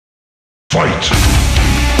Fight!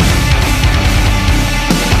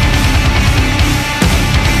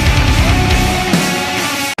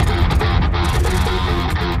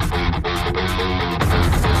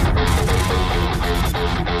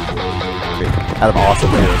 Out of awesome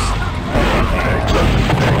players.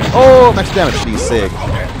 Oh, max damage. He's sick.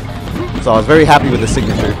 So I was very happy with the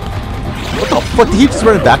signature. What the fuck? Did he just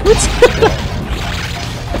run it backwards?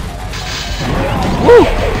 Woo!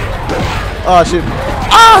 Oh shit.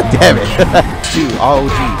 Ah, damn it. Dude, oh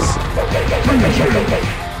jeez.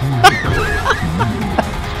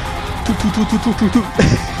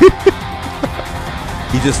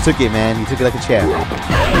 He just took it, man. He took it like a champ.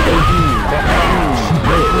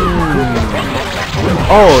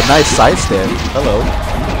 Oh, nice sidestep. Hello.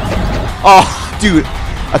 Oh, dude.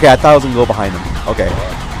 Okay, I thought I was gonna go behind him. Okay.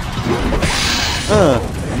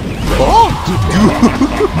 Oh, dude.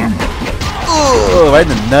 Oh, right in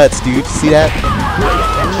the nuts, dude. See that?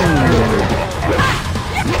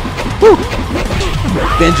 Woo.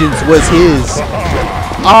 Vengeance was his.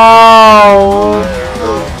 Oh.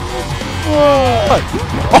 What?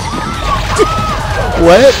 Oh.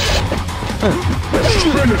 What?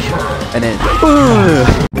 And then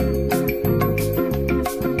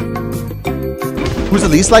who's the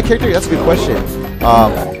least liked character? That's a good question.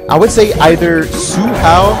 I would say either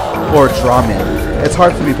Su-Hao or Draman. It's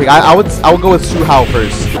hard for me to pick. I would go with Su-Hao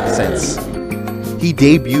first, since he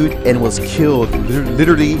debuted and was killed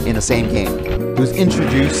literally in the same game. He was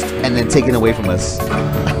introduced and then taken away from us.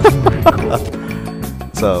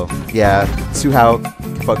 So yeah, Su-Hao,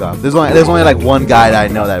 fuck off. There's only like one guy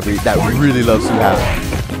that I know that really loves Su-Hao.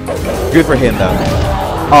 Good for him though.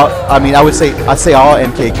 I mean, I'd say all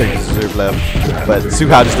MK characters deserve love, but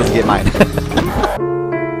Su-Hao just doesn't get mine.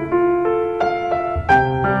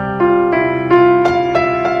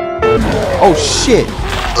 Oh shit!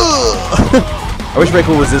 I wish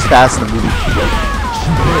Reiko was this fast in the movie.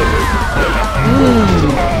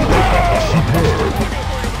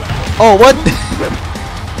 Oh what?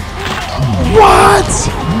 What?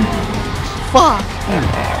 Fuck!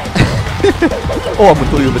 Oh, I'm gonna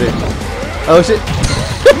throw you over there. Oh shit!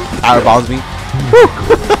 Power bombs me.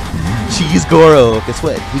 Cheese Goro. Guess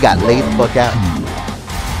what? He got laid the fuck out.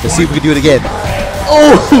 Let's see if we can do it again.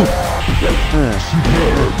 Oh!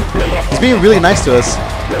 He's being really nice to us.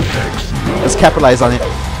 Let's capitalize on it.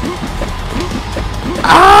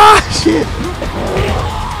 Ah! Shit!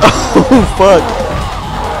 Oh fuck!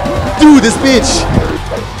 Dude, this bitch!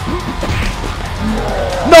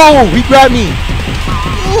 No! He grabbed me!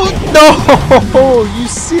 No! You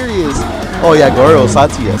serious? Oh yeah, Goro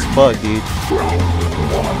Sati as fuck, dude.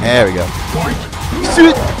 There we go.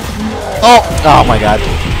 Shoot! Oh! Oh my god.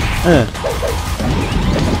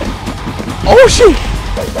 Oh shit!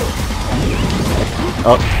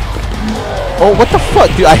 Oh. Oh, what the fuck,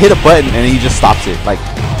 dude? I hit a button and he just stops it. Like,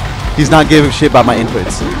 he's not giving a shit about my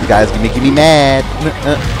inputs. You guys are making me mad.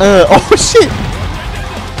 Oh shit!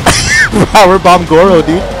 Powerbomb Goro,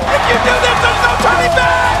 dude. If you do this, there's no turning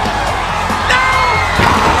back!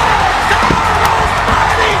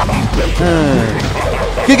 No!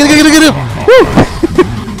 Get him! Woo!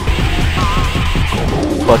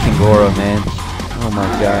 Fucking Goro, man. Oh my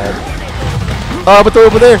god. Oh, but they're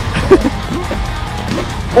over there.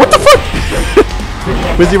 What the fuck?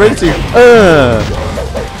 Where's he ready to?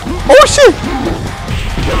 Oh shit!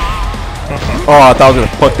 Oh, I thought I was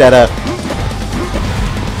gonna fuck that up.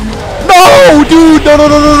 No, dude! No!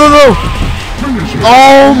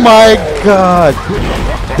 Oh my god!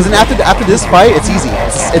 Because then after this fight, it's easy.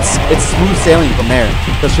 It's smooth sailing from there.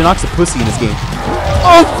 Because Shinnok's a pussy in this game.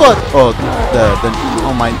 Oh fuck! Oh,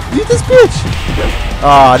 oh my! Dude, this bitch!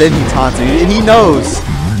 Ah, then he taunts me, and he knows.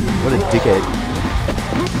 What a dickhead!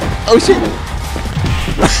 Oh shit!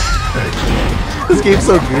 This game's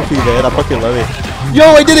so goofy, man. I fucking love it. Yo,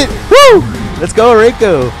 I did it! Woo! Let's go,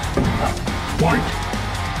 Reiko!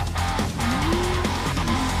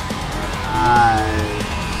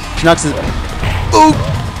 Shinnok's is. Oh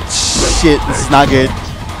shit! This is not good.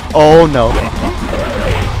 Oh no!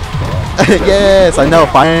 Yes, I know.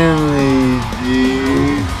 Finally,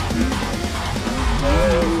 dude.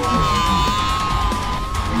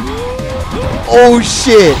 Oh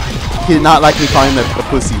shit! He did not like me calling him a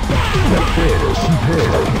pussy.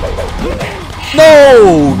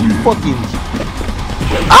 No! You fucking...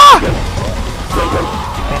 Ah!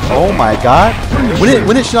 Oh my god. When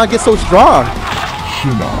did Shinnok get so strong?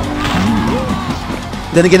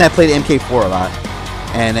 Then again, I played MK4 a lot.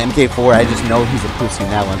 And MK4, I just know he's a pussy in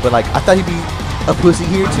that one. But like, I thought he'd be a pussy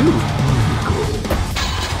here too.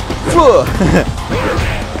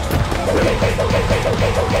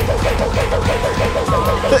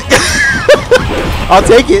 I'll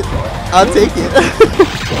take it. I'll take it.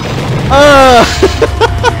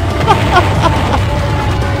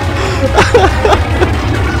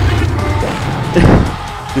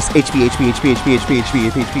 Just HP, HP, HP, HP, HP, HP,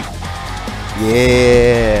 HP, HP.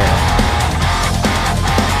 Yeah.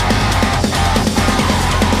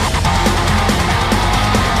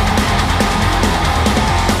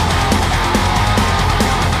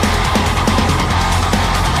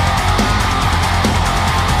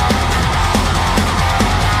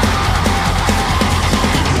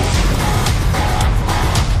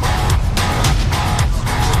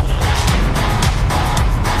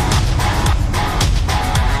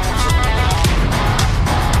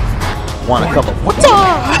 Want a cup of water?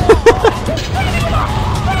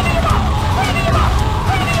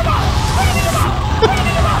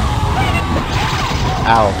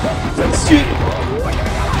 Ow.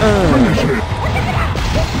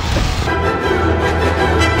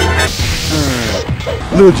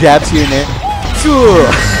 Little jabs here and there.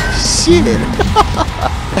 Shit.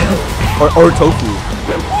 or tofu.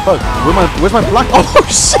 Fuck. Where's my block? Oh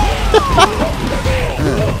shit.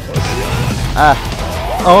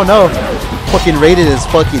 Oh no. Fucking rated is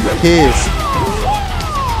fucking pissed.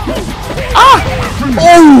 Ah!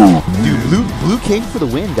 Oh! Dude, blue came for the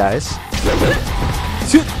win, guys.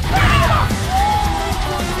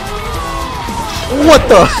 What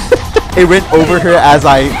the? It went over her as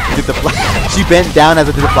I did the fly. She bent down as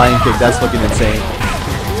I did the flying kick. That's fucking insane.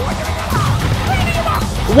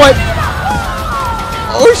 What?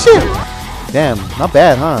 Oh shit! Damn, not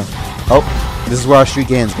bad, huh? Oh, this is where our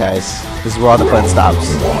streak ends, guys. This is where all the fun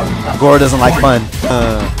stops. Goro doesn't like fun.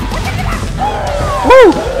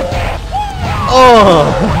 Woo!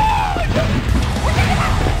 Oh!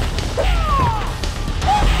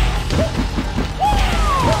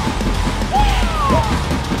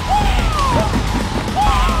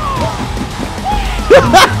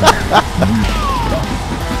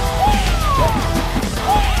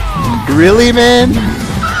 Really, man?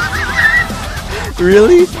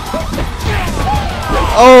 Really?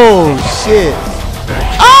 Oh shit!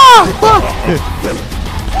 Ah! Fuck!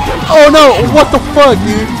 Oh no! What the fuck,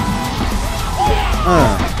 dude?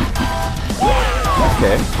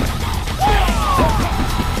 Okay.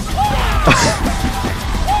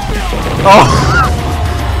 Oh,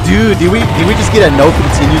 dude! Did we just get a no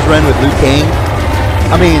continues run with Liu Kang?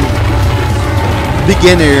 I mean,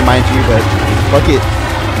 beginner, mind you, but fuck it.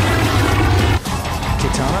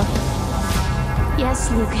 Kitana?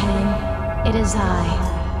 Yes, Liu Kang. It is I.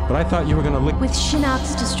 But I thought you were gonna lick. With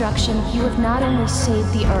Shinnok's destruction, you have not only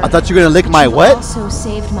saved the Earth. I thought you were gonna lick my you what? Also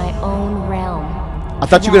saved my own realm. I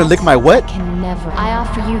thought you were gonna lick my what? I can never. I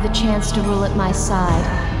offer you the chance to rule at my side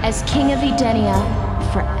as King of Edenia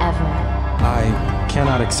forever. I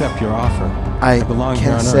cannot accept your offer. I belong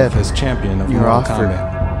here on Earth as champion of your Mortal offer.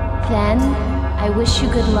 Kombat. Then I wish you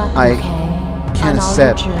good luck, I Liu Kang, can't on all your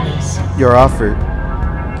accept journeys. your offer.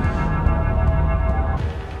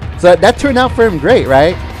 So that turned out for him great,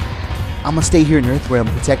 right? I'm gonna stay here on Earth where I'm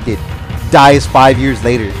protected. Dies 5 years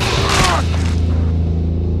later.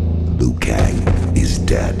 Liu Kang is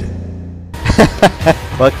dead.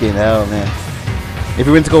 Fucking hell, man. If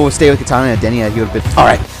he went to go stay with Kitana and Edenia, he would have been.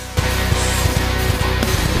 Alright.